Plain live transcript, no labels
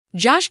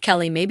Josh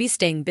Kelly may be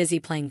staying busy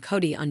playing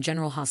Cody on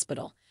General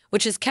Hospital,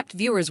 which has kept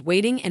viewers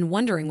waiting and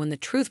wondering when the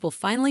truth will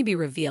finally be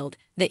revealed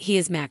that he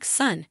is Mac's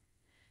son.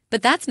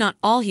 But that's not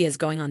all he has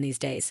going on these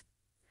days.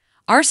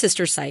 Our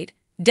sister site,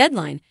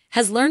 Deadline,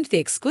 has learned the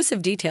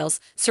exclusive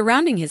details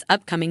surrounding his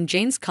upcoming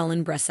James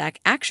Cullen Bressac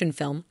action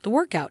film, The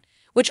Workout,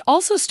 which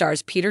also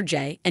stars Peter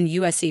J. and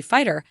USC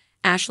fighter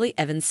Ashley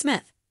Evans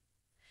Smith.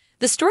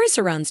 The story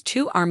surrounds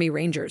two Army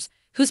Rangers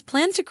whose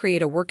plans to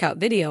create a workout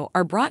video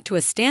are brought to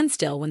a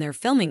standstill when their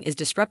filming is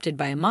disrupted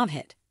by a mob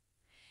hit.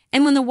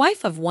 And when the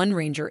wife of one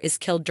Ranger is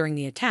killed during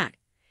the attack,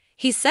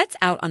 he sets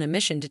out on a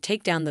mission to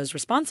take down those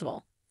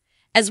responsible,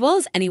 as well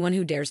as anyone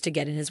who dares to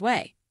get in his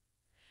way.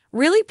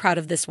 Really proud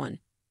of this one.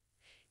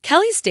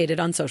 Kelly stated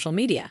on social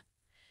media,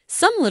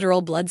 "Some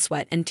literal blood,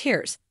 sweat, and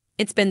tears.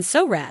 It's been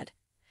so rad.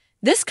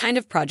 This kind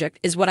of project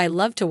is what I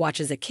loved to watch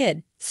as a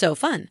kid, so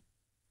fun."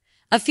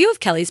 A few of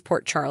Kelly's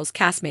Port Charles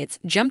castmates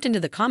jumped into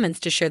the comments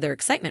to share their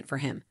excitement for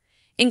him,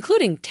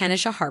 including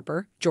Tanisha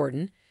Harper,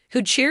 Jordan,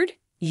 who cheered,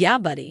 "Yeah,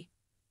 buddy.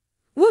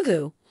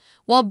 Woohoo,"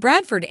 while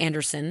Bradford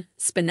Anderson,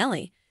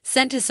 Spinelli,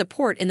 sent his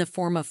support in the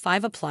form of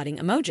 5 applauding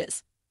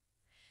emojis.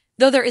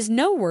 Though there is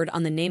no word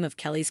on the name of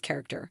Kelly's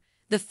character,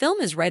 the film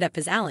is right up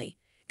his alley,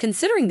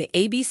 considering the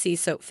ABC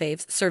soap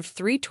faves served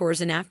 3 tours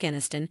in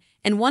Afghanistan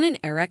and 1 in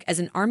Iraq as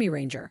an Army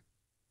Ranger.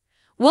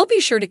 We'll be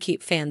sure to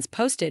keep fans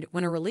posted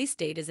when a release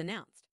date is announced.